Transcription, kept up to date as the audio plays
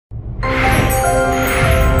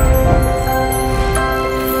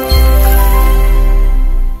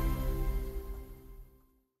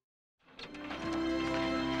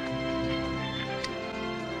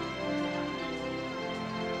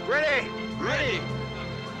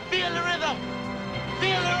Feel the rhythm.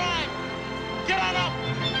 Feel the rhyme. Get on up.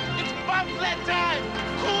 It's bobsled time.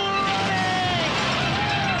 Cool running.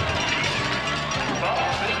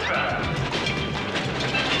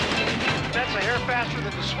 That's a hair faster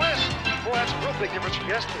than the Swiss. Boy, that's a real big difference from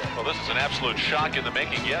yesterday. Well, this is an absolute shock in the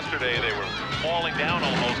making. Yesterday, they were falling down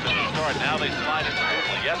almost at the start. Now they slide in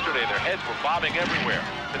smoothly. Yesterday, their heads were bobbing everywhere.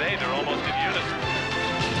 Today, they're almost in unison.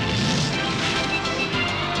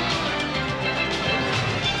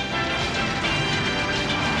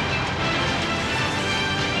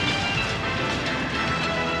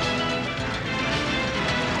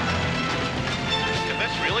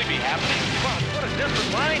 Really be happening? Wow, what a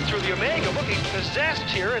different line through the Omega. Looking possessed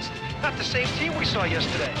here. It's not the same team we saw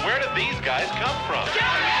yesterday. Where did these guys come from?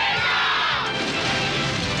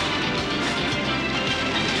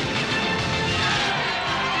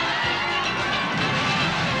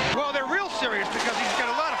 Well, they're real serious because he's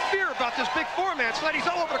got a lot of fear about this big four-man sled. He's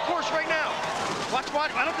all over the course right now. Watch.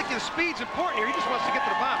 I don't think the speed's important here. He just wants to get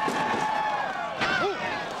to the bottom. Ooh.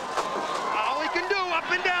 All he can do, up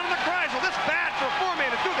and down in the cries. Well, that's bad for a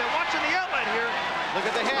four-man to do. They're watching the outlet here. Look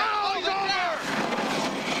at the head. Oh, he's over!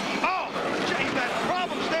 Oh, he's got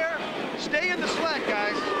problems there. Stay in the sled,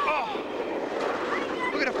 guys. Oh.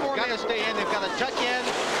 Look at a four-man. Got to stay in. They've got to tuck in.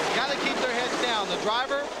 Got to keep their heads down. The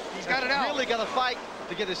driver, he's got it out. Really got to fight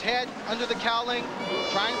to get his head under the cowling,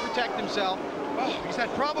 try and protect himself. Oh, he's had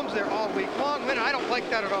problems there all week long. Lynn, I don't like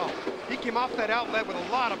that at all. He came off that outlet with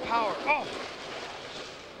a lot of power. Oh,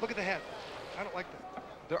 look at the head. I don't like that.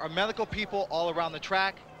 There are medical people all around the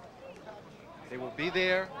track. They will be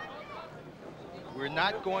there. We're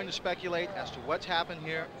not going to speculate as to what's happened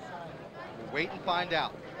here. We'll wait and find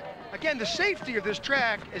out. Again, the safety of this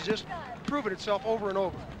track is just proven itself over and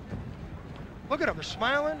over. Look at them, they're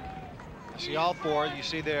smiling. You see all four, you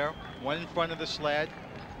see there, one in front of the sled,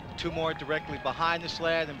 two more directly behind the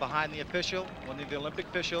sled and behind the official, one of the Olympic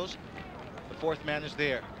officials. The fourth man is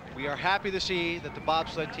there. We are happy to see that the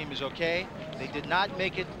bobsled team is okay. They did not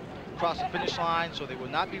make it across the finish line, so they will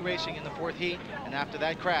not be racing in the fourth heat. And after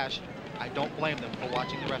that crash, I don't blame them for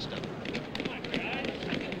watching the rest of it.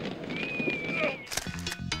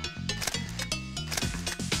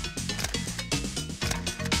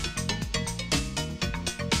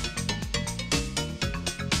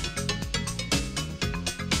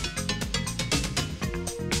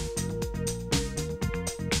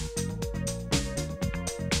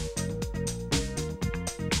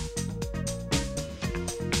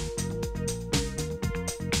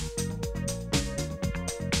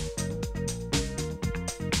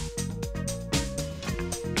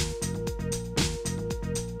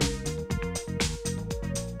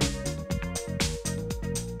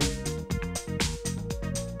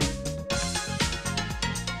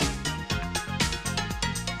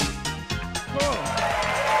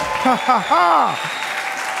 Ha ha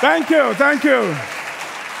ha! Thank you, thank you.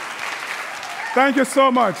 Thank you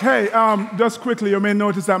so much. Hey, just quickly, you may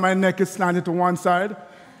notice that my neck is slanted to one side.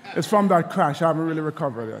 It's from that crash. I haven't really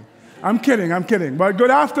recovered yet. I'm kidding. But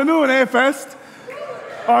good afternoon, A-Fest.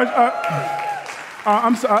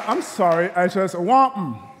 I'm sorry, I just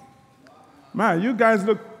wampum. Man, you guys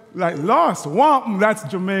look like lost. Wampum, that's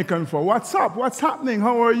Jamaican for what's up? What's happening?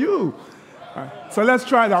 How are you? So let's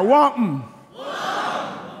try that. Wampum.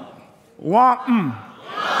 Wampum.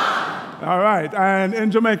 All right, and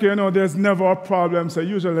in Jamaica, you know, there's never a problem, so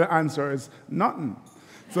usually the answer is nothing.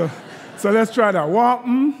 So let's try that.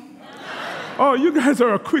 Wampum. Oh, you guys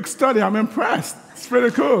are a quick study. I'm impressed. It's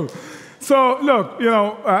pretty cool. So look, you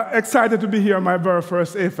know, excited to be here, my very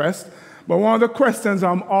first A-Fest. But one of the questions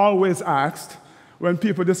I'm always asked when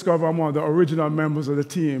people discover I'm one of the original members of the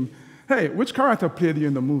team, hey, which character played you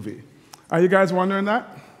in the movie? Are you guys wondering that?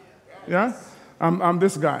 Yeah? I'm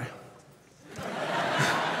this guy.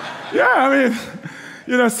 Yeah, I mean,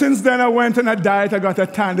 you know, since then I went on a diet, I got a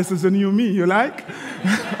tan. This is the new me, you like?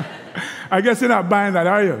 I guess you're not buying that,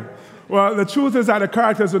 are you? Well, the truth is that the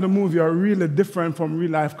characters in the movie are really different from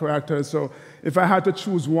real-life characters. So if I had to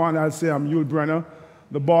choose one, I'd say I'm Yul Brynner,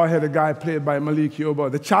 the bald-headed guy played by Malik Yoba.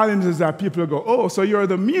 The challenge is that people go, oh, so you're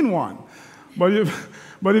the mean one. But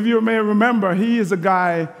if you may remember, he is a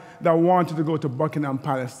guy that wanted to go to Buckingham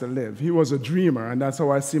Palace to live. He was a dreamer, and that's how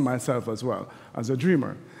I see myself as well, as a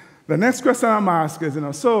dreamer. The next question I'm asked is, you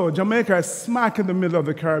know, so Jamaica is smack in the middle of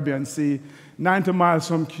the Caribbean Sea, 90 miles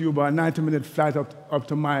from Cuba, a 90-minute flight up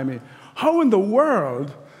to Miami. How in the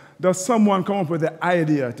world does someone come up with the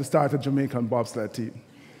idea to start a Jamaican bobsled team?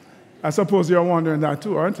 I suppose you're wondering that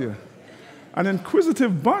too, aren't you? An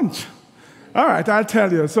inquisitive bunch. All right, I'll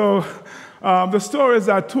tell you. So the story is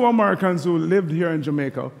that two Americans who lived here in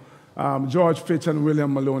Jamaica George Fitch and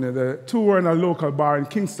William Maloney. The two were in a local bar in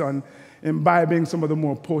Kingston, imbibing some of the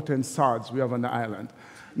more potent sods we have on the island.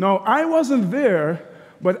 Now, I wasn't there,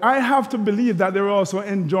 but I have to believe that they were also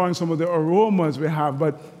enjoying some of the aromas we have.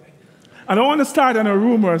 But I don't want to start on a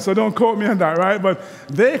rumor, so don't quote me on that, right? But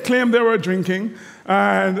they claimed they were drinking,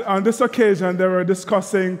 and on this occasion, they were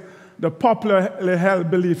discussing the popularly held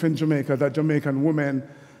belief in Jamaica that Jamaican women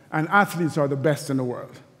and athletes are the best in the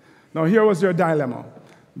world. Now, here was their dilemma.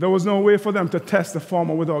 There was no way for them to test the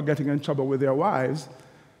former without getting in trouble with their wives,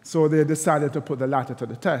 so they decided to put the latter to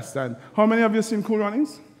the test. And how many of you have seen Cool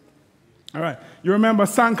Runnings? All right. You remember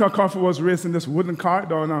Sanka Coffee was racing this wooden cart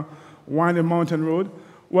down a winding mountain road?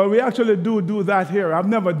 Well, we actually do that here. I've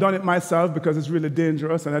never done it myself because it's really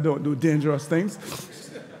dangerous, and I don't do dangerous things.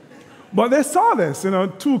 But they saw this,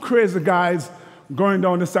 two crazy guys going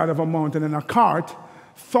down the side of a mountain in a cart,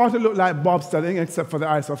 thought it looked like bobsledding, except for the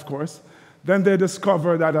ice, of course. Then they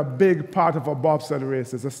discovered that a big part of a bobsled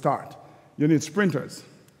race is a start. You need sprinters.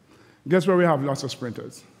 Guess where we have lots of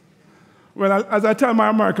sprinters? Well, as I tell my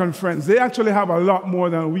American friends, they actually have a lot more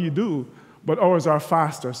than we do, but ours are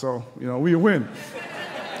faster, so, we win.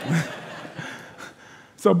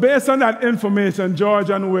 So based on that information, George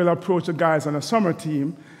and Will approached the guys on a summer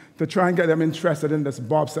team to try and get them interested in this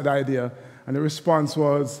bobsled idea, and the response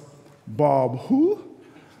was, Bob who?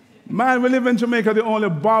 Man, we live in Jamaica, the only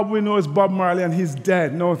Bob we know is Bob Marley, and he's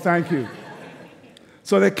dead. No, thank you.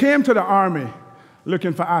 So they came to the Army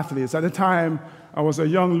looking for athletes. At the time, I was a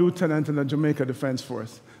young lieutenant in the Jamaica Defense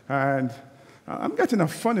Force. And I'm getting a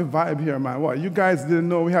funny vibe here, man. What, you guys didn't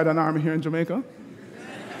know we had an army here in Jamaica?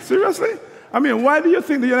 Seriously? I mean, why do you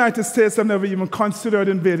think the United States have never even considered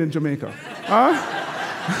invading Jamaica? Huh?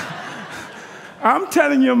 I'm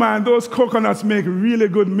telling you, man, those coconuts make really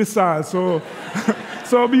good missiles, so,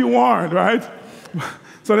 so be warned, right?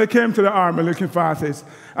 So they came to the Army looking for athletes.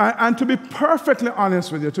 And to be perfectly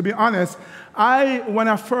honest with you, when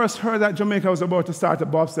I first heard that Jamaica was about to start a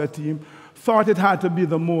bobsled team, thought it had to be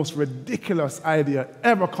the most ridiculous idea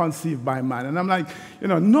ever conceived by man. And I'm like,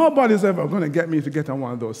 nobody's ever going to get me to get on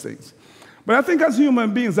one of those things. But I think as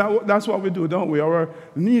human beings, that's what we do, don't we? Our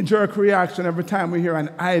knee-jerk reaction every time we hear an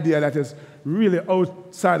idea that is really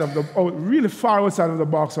really far outside of the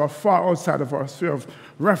box or far outside of our sphere of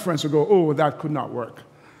reference, we go, oh, that could not work.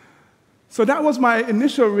 So that was my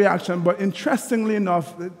initial reaction, but interestingly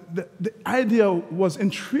enough, the idea was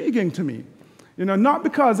intriguing to me. Not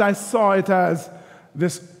because I saw it as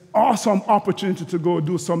this awesome opportunity to go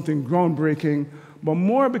do something groundbreaking, but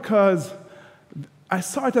more because I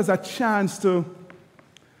saw it as a chance to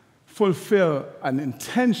fulfill an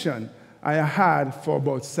intention I had for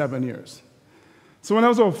about 7 years. So when I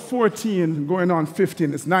was about 14, going on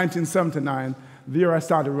 15, it's 1979, the year I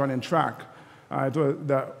started running track.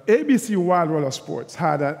 The ABC Wild Roller Sports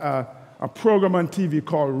had a program on TV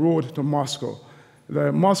called Road to Moscow.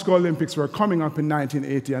 The Moscow Olympics were coming up in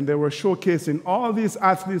 1980, and they were showcasing all these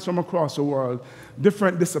athletes from across the world,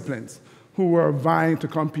 different disciplines, who were vying to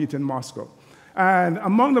compete in Moscow. And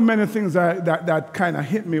among the many things that kind of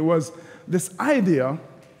hit me was this idea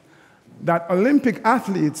that Olympic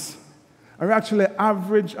athletes are actually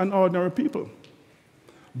average and ordinary people.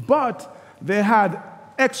 But they had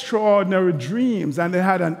extraordinary dreams, and they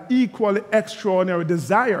had an equally extraordinary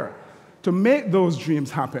desire to make those dreams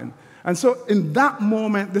happen. And so in that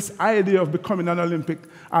moment, this idea of becoming an Olympic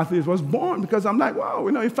athlete was born, because I'm like, wow,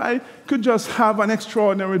 if I could just have an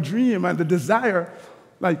extraordinary dream and the desire,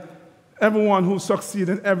 like everyone who succeeds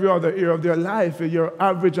in every other area of their life, you're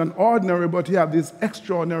average and ordinary, but you have these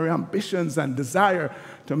extraordinary ambitions and desire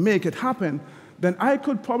to make it happen, then I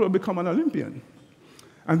could probably become an Olympian.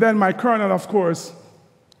 And then my colonel, of course,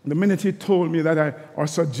 the minute he told me or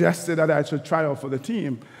suggested that I should try out for the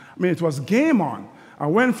team, it was game on. I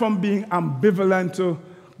went from being ambivalent to,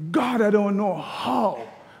 God, I don't know how.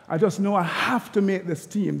 I just know I have to make this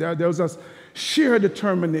team. There was this sheer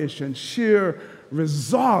determination, sheer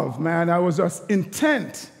resolve, man. I was just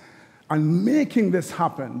intent on making this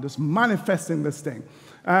happen, just manifesting this thing.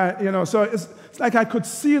 So it's like I could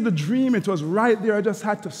see the dream. It was right there. I just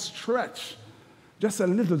had to stretch, just a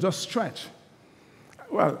little, just stretch.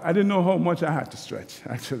 Well, I didn't know how much I had to stretch,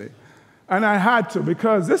 actually. And I had to,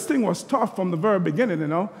 because this thing was tough from the very beginning,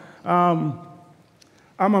 I'm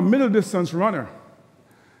a middle distance runner,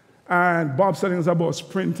 and bobsledding is about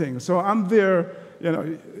sprinting. So I'm there,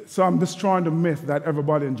 so I'm destroying the myth that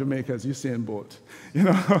everybody in Jamaica is Usain Bolt.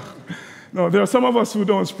 No, there are some of us who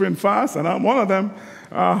don't sprint fast, and I'm one of them.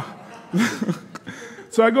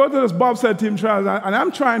 So I go to this bobsled team trials, and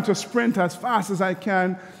I'm trying to sprint as fast as I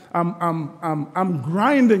can, I'm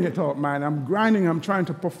grinding it out, man. I'm grinding. I'm trying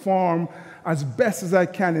to perform as best as I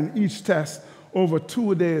can in each test over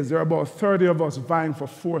 2 days. There are about 30 of us vying for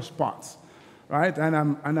 4 spots, right? And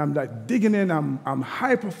I'm like digging in. I'm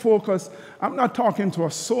hyper-focused. I'm not talking to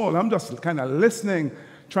a soul. I'm just kind of listening,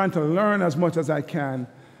 trying to learn as much as I can.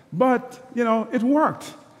 But, you know, it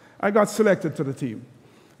worked. I got selected to the team.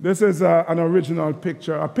 This is an original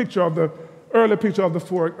picture, a picture of the early picture of the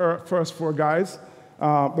first 4 guys.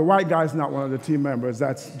 The white guy is not one of the team members.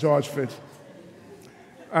 That's George Fitch.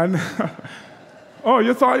 And oh,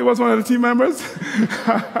 you thought he was one of the team members?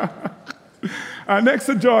 Next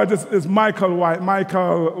to George is Michael White.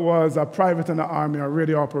 Michael was a private in the Army, a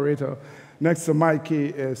radio operator. Next to Mikey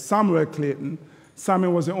is Samuel Clayton.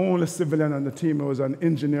 Samuel was the only civilian on the team. He was an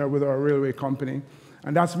engineer with our railway company.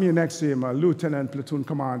 And that's me next to him, a lieutenant, platoon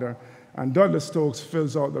commander. And Dudley Stokes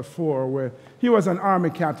fills out the 4, where he was an Army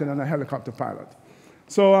captain and a helicopter pilot.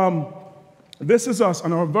 So this is us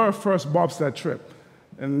on our very first bobsled trip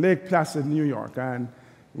in Lake Placid, New York. And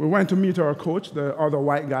we went to meet our coach, the other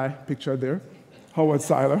white guy pictured there, Howard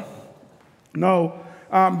Seiler. Now,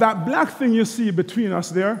 that black thing you see between us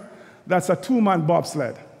there, that's a 2-man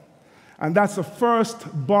bobsled. And that's the first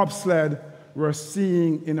bobsled we're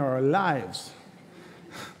seeing in our lives.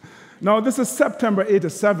 Now, this is September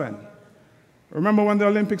 87. Remember when the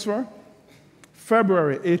Olympics were?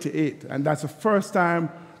 February 88. And that's the first time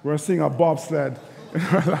we're seeing a bobsled in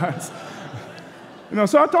our lives. You know,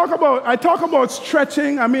 so I talk about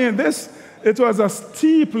stretching. I mean, it was a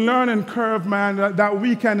steep learning curve, man. That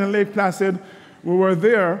weekend in Lake Placid, we were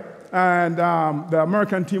there, and the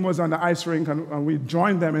American team was on the ice rink, and we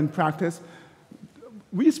joined them in practice.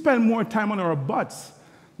 We spent more time on our butts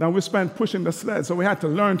than we spent pushing the sled. So we had to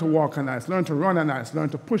learn to walk on ice, learn to run on ice, learn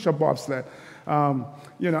to push a bobsled.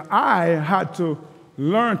 You know, I had to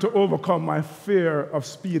learn to overcome my fear of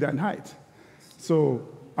speed and height. So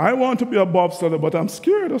I want to be a bobsledder, but I'm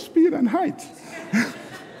scared of speed and height.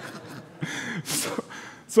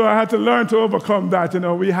 So I had to learn to overcome that. You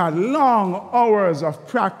know, we had long hours of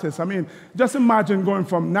practice. I mean, just imagine going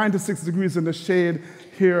from 96 degrees in the shade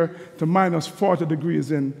here to minus 40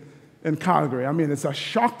 degrees in Calgary. I mean, it's a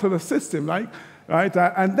shock to the system, right?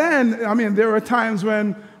 And then, I mean, there were times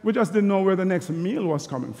when we just didn't know where the next meal was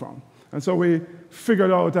coming from. And so we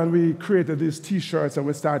figured out and we created these T-shirts and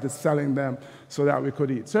we started selling them so that we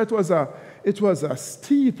could eat. So it was a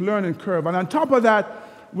steep learning curve. And on top of that,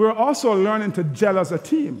 we were also learning to gel as a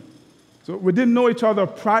team. So we didn't know each other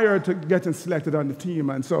prior to getting selected on the team.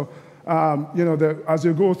 And so, you know, as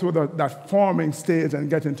you go through that forming stage and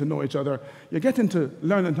getting to know each other, you're getting to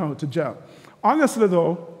learning how to gel. Honestly,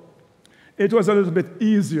 though, it was a little bit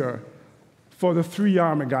easier for the 3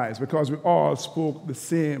 Army guys because we all spoke the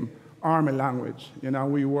same Army language. You know,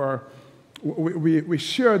 we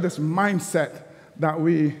shared this mindset that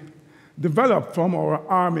we developed from our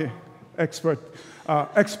Army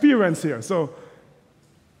experience here. So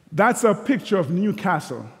that's a picture of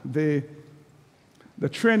Newcastle, the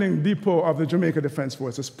training depot of the Jamaica Defense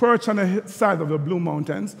Force. It's perched on the side of the Blue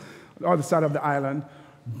Mountains, the other side of the island,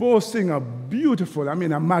 boasting a beautiful, I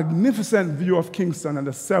mean, a magnificent view of Kingston and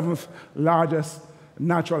the 7th largest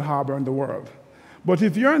natural harbor in the world. But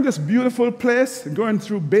if you're in this beautiful place, going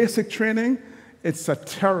through basic training, it's a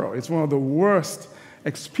terror. It's one of the worst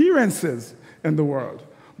experiences in the world.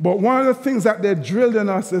 But one of the things that they drilled in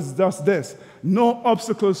us is just this: no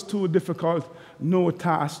obstacles too difficult, no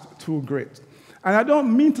task too great. And I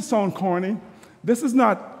don't mean to sound corny. This is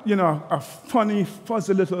not, you know, a funny,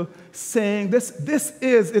 fuzzy little saying.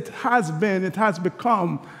 It has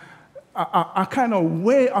become a kind of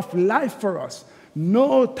way of life for us.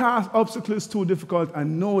 No obstacle is too difficult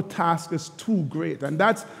and no task is too great. And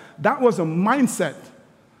that was a mindset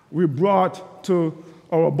we brought to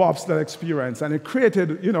our bobsled experience. And it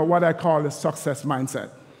created, you know, what I call a success mindset.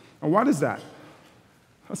 And what is that?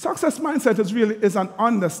 A success mindset is an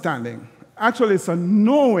understanding. Actually, it's a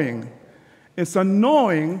knowing. It's a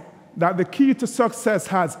knowing that the key to success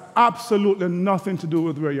has absolutely nothing to do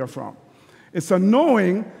with where you're from. It's a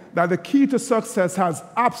knowing that the key to success has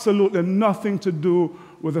absolutely nothing to do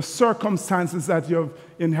with the circumstances that you've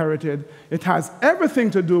inherited. It has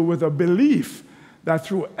everything to do with a belief that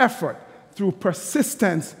through effort, through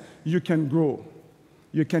persistence, you can grow.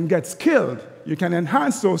 You can get skilled, you can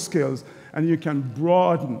enhance those skills, and you can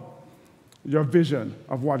broaden your vision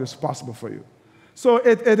of what is possible for you. So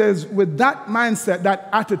it is with that mindset, that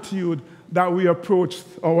attitude, that we approached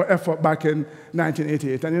our effort back in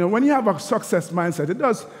 1988. And you know, when you have a success mindset, it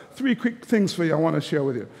does 3 quick things for you I want to share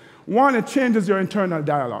with you. 1, it changes your internal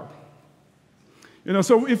dialogue. You know,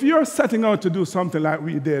 so if you're setting out to do something like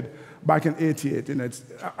we did back in '88, you know,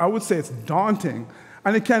 I would say it's daunting,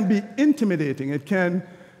 and it can be intimidating. It can,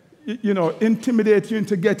 you know, intimidate you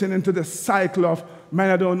into getting into the cycle of,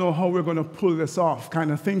 man, I don't know how we're going to pull this off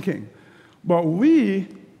kind of thinking. But we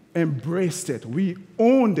embraced it. We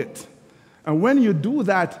owned it. And when you do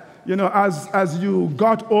that, you know, as you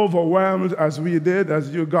got overwhelmed, as we did,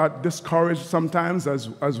 as you got discouraged sometimes,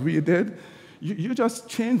 as we did, you just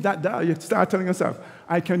change that dial. You start telling yourself,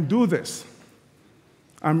 I can do this.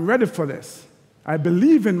 I'm ready for this. I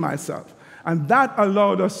believe in myself. And that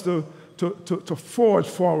allowed us to forge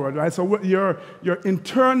forward, right? So your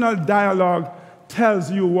internal dialogue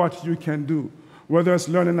tells you what you can do, whether it's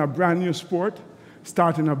learning a brand new sport,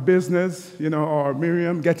 starting a business, you know, or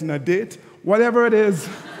Miriam getting a date, whatever it is.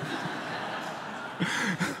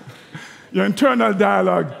 Your internal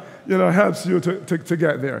dialogue, you know, helps you to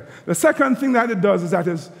get there. The second thing that it does is that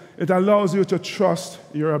it allows you to trust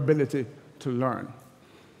your ability to learn.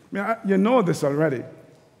 I mean, you know this already.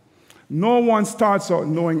 No one starts out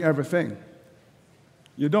knowing everything.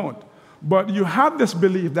 You don't. But you have this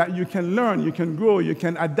belief that you can learn, you can grow, you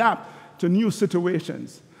can adapt to new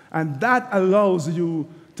situations. And that allows you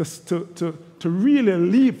to really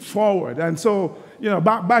leap forward. And so, you know,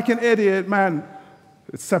 back in '88, man,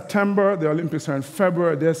 it's September, the Olympics are in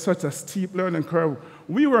February, there's such a steep learning curve.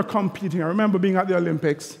 We were competing. I remember being at the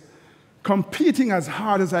Olympics, competing as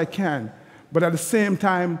hard as I can, but at the same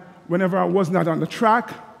time, whenever I was not on the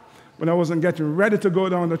track, when I wasn't getting ready to go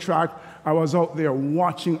down the track, I was out there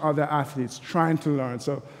watching other athletes, trying to learn.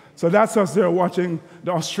 So that's us there watching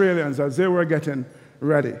the Australians as they were getting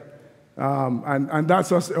ready. And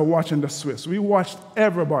that's us watching the Swiss. We watched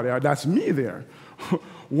everybody, that's me there,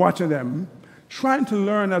 watching them, trying to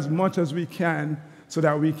learn as much as we can so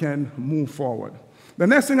that we can move forward. The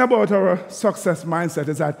next thing about our success mindset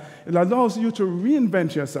is that it allows you to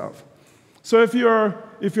reinvent yourself. So if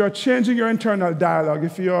you're changing your internal dialogue,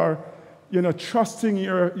 if you're, you know, trusting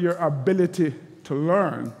your ability to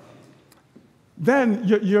learn, then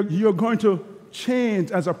you're going to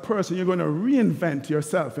change as a person. You're going to reinvent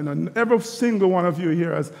yourself. And every single one of you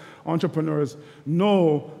here as entrepreneurs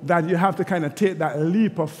know that you have to kind of take that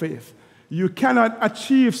leap of faith. You cannot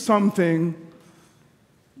achieve something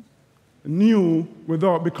new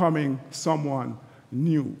without becoming someone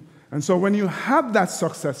new. And so when you have that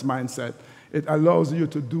success mindset, it allows you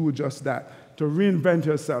to do just that, to reinvent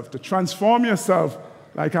yourself, to transform yourself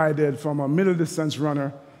like I did from a middle distance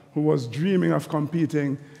runner who was dreaming of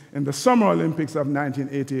competing in the Summer Olympics of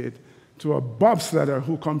 1988 to a bobsledder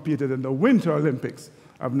who competed in the Winter Olympics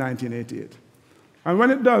of 1988. And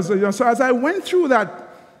when it does, you know, so as I went through that,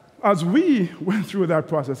 as we went through that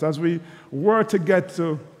process, as we were to get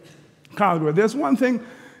to Calgary, there's one thing,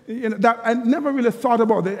 you know, that I never really thought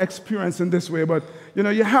about the experience in this way, but you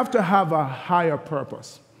know, you have to have a higher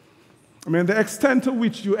purpose. I mean, the extent to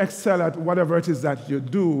which you excel at whatever it is that you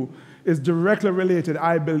do is directly related,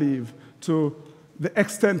 I believe, to the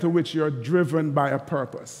extent to which you're driven by a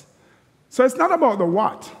purpose. So it's not about the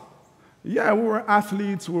what. Yeah, we were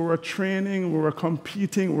athletes, we were training, we were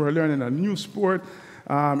competing, we were learning a new sport.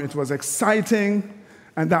 It was exciting,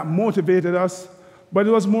 and that motivated us, but it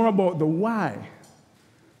was more about the why.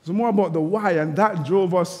 It was more about the why, and that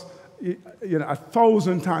drove us, you know,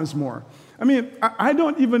 1,000 times more. I mean, I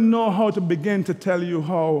don't even know how to begin to tell you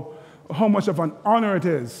how much of an honor it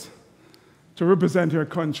is to represent your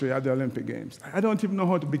country at the Olympic Games. I don't even know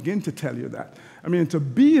how to begin to tell you that. I mean, to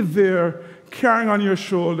be there carrying on your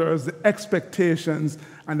shoulders the expectations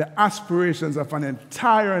and the aspirations of an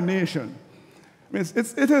entire nation. I mean,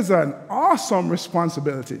 it is an awesome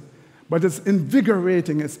responsibility, but it's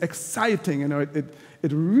invigorating, it's exciting, you know,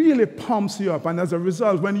 it really pumps you up. And as a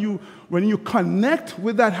result, when you connect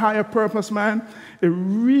with that higher purpose, man, it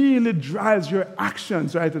really drives your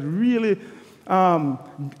actions, right? It really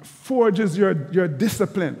forges your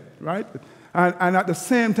discipline, right? And at the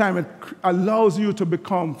same time, it allows you to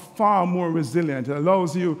become far more resilient. It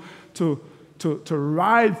allows you to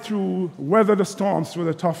ride through, weather the storms through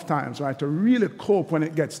the tough times, right? To really cope when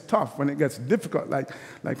it gets tough, when it gets difficult, like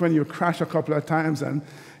when you crash a couple of times and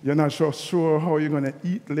you're not sure how you're going to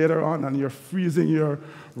eat later on and you're freezing your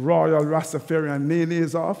Royal Rastafarian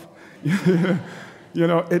mayonnaise off. You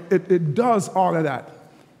know, it does all of that.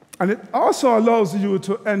 And it also allows you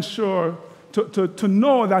to ensure, to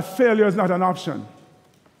know that failure is not an option.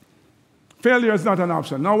 Failure is not an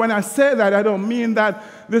option. Now, when I say that, I don't mean that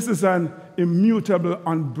this is an immutable,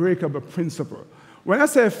 unbreakable principle. When I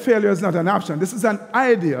say failure is not an option, this is an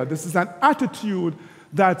idea, this is an attitude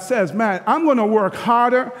that says, man, I'm going to work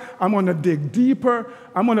harder, I'm going to dig deeper,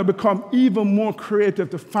 I'm going to become even more creative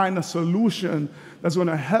to find a solution that's going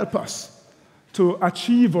to help us to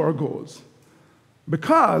achieve our goals.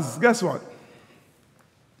 Because, guess what?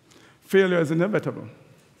 Failure is inevitable.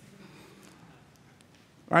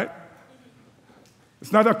 Right?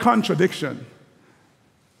 It's not a contradiction.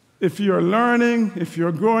 If you're learning, if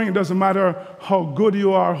you're growing, it doesn't matter how good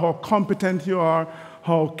you are, how competent you are,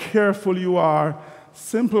 how careful you are.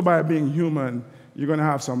 Simply by being human, you're going to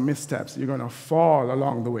have some missteps. You're going to fall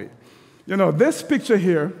along the way. You know, this picture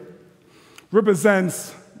here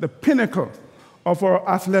represents the pinnacle of our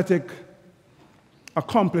athletic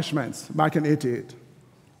accomplishments back in '88.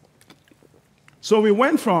 So we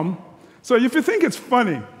went from, so if you think it's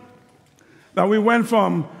funny that we went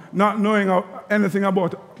from not knowing anything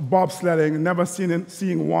about bobsledding, never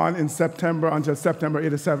seeing one in September until September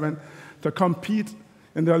 '87, to compete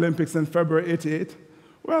in the Olympics in February '88,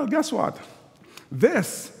 well, guess what?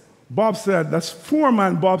 This bobsled, that's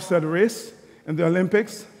four-man bobsled race in the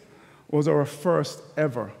Olympics, was our first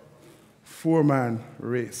ever four-man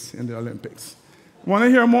race in the Olympics. Want to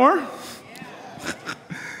hear more?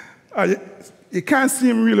 Yeah. You can't see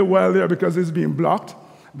him really well there because he's being blocked.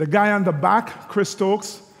 The guy on the back, Chris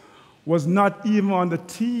Stokes, was not even on the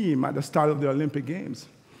team at the start of the Olympic Games.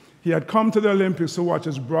 He had come to the Olympics to watch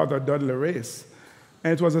his brother Dudley race.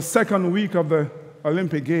 And it was the second week of the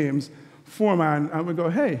Olympic Games, four-man, and we go,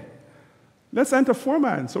 hey, let's enter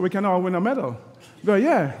four-man so we can all win a medal. We go,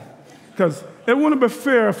 yeah, because it wouldn't be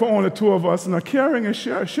fair for only two of us, and caring is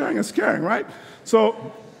sharing is caring, right?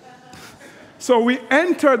 So we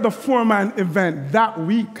entered the four-man event that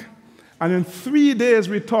week, and in 3 days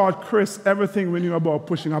we taught Chris everything we knew about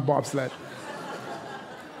pushing a bobsled.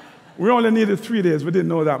 We only needed 3 days, we didn't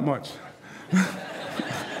know that much.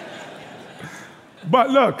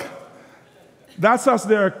 But look, that's us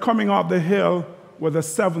there coming off the hill with the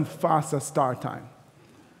 7th fastest start time.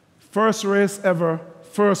 First race ever,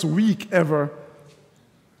 first week ever,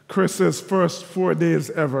 Chris's first 4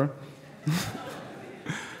 days ever.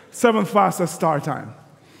 7th fastest start time.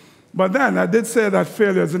 But then I did say that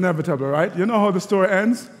failure is inevitable, right? You know how the story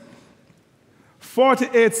ends?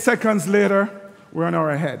 48 seconds later, we're on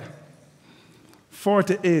our head.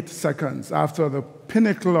 48 seconds after the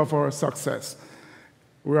pinnacle of our success.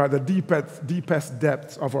 We're at the deepest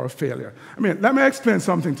depths of our failure. I mean, let me explain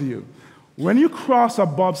something to you. When you cross a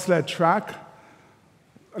bobsled track,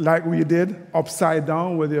 like we did, upside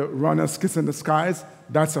down with your runners kissing the skies,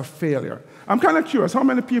 that's a failure. I'm kind of curious, how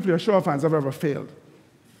many people, your show of hands, have ever failed?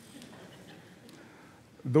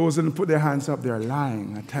 Those who didn't put their hands up, they're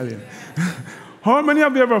lying, I tell you. How many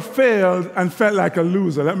of you ever failed and felt like a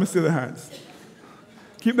loser? Let me see the hands.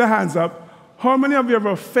 Keep the hands up. How many of you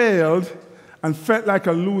ever failed and felt like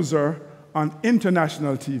a loser on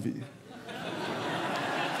international TV?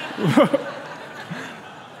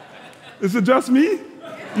 Is it just me?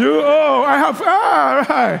 You? Oh,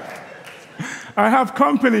 right. I have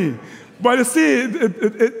company. But you see,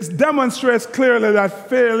 it demonstrates clearly that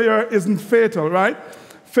failure isn't fatal, right?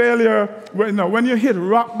 Failure, when you hit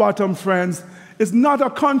rock bottom, friends, it's not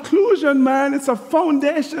a conclusion, man. It's a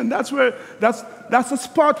foundation. That's a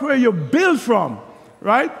spot where you build from,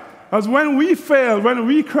 right? As when we failed, when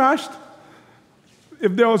we crashed,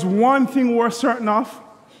 if there was one thing we're certain of,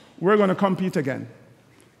 we're going to compete again.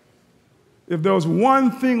 If there was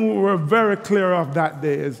one thing we were very clear of that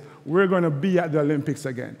day is we're going to be at the Olympics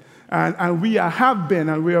again. And we have been,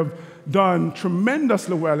 and we have done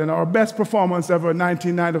tremendously well. In our best performance ever,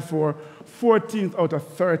 1994, 14th out of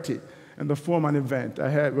 30 in the four-man event.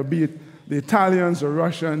 We beat the Italians, the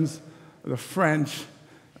Russians, the French,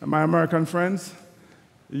 and my American friends.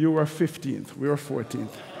 You were 15th. We were 14th.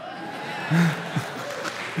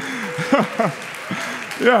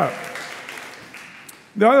 Yeah.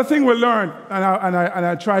 The other thing we learned, and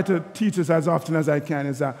I try to teach this as often as I can,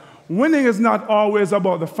 is that winning is not always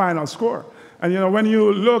about the final score. And when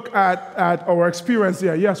you look at our experience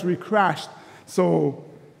here, yes, we crashed. So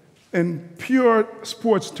in pure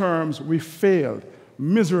sports terms, we failed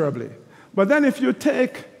miserably. But then if you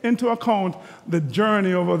take into account the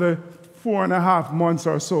journey over the 4.5 months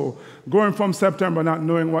or so, going from September not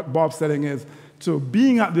knowing what bobsledding is to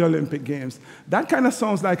being at the Olympic Games, that kind of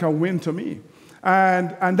sounds like a win to me.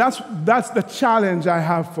 And that's the challenge I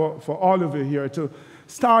have for all of you here, to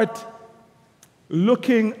start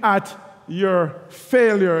looking at your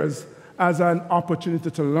failures as an opportunity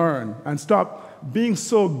to learn and stop being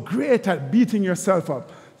so great at beating yourself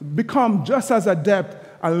up. Become just as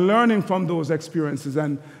adept and learning from those experiences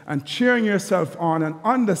and cheering yourself on and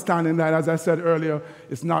understanding that, as I said earlier,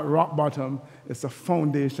 it's not rock bottom, it's a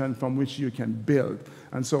foundation from which you can build.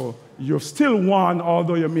 And so you've still won,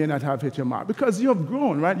 although you may not have hit your mark, because you have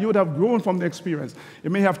grown, right? You would have grown from the experience. You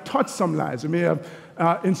may have touched some lives. You may have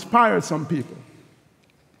inspired some people.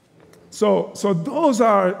 So those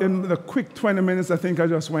are, in the quick 20 minutes, I think I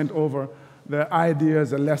just went over the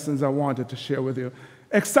ideas, the lessons I wanted to share with you.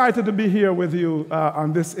 Excited to be here with you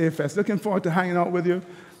on this A-Fest. Looking forward to hanging out with you.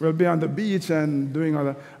 We'll be on the beach and doing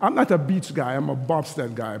other... I'm not a beach guy, I'm a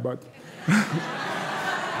bobsled guy, but...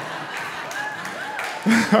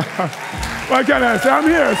 What can I say? I'm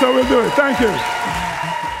here, so we'll do it. Thank you.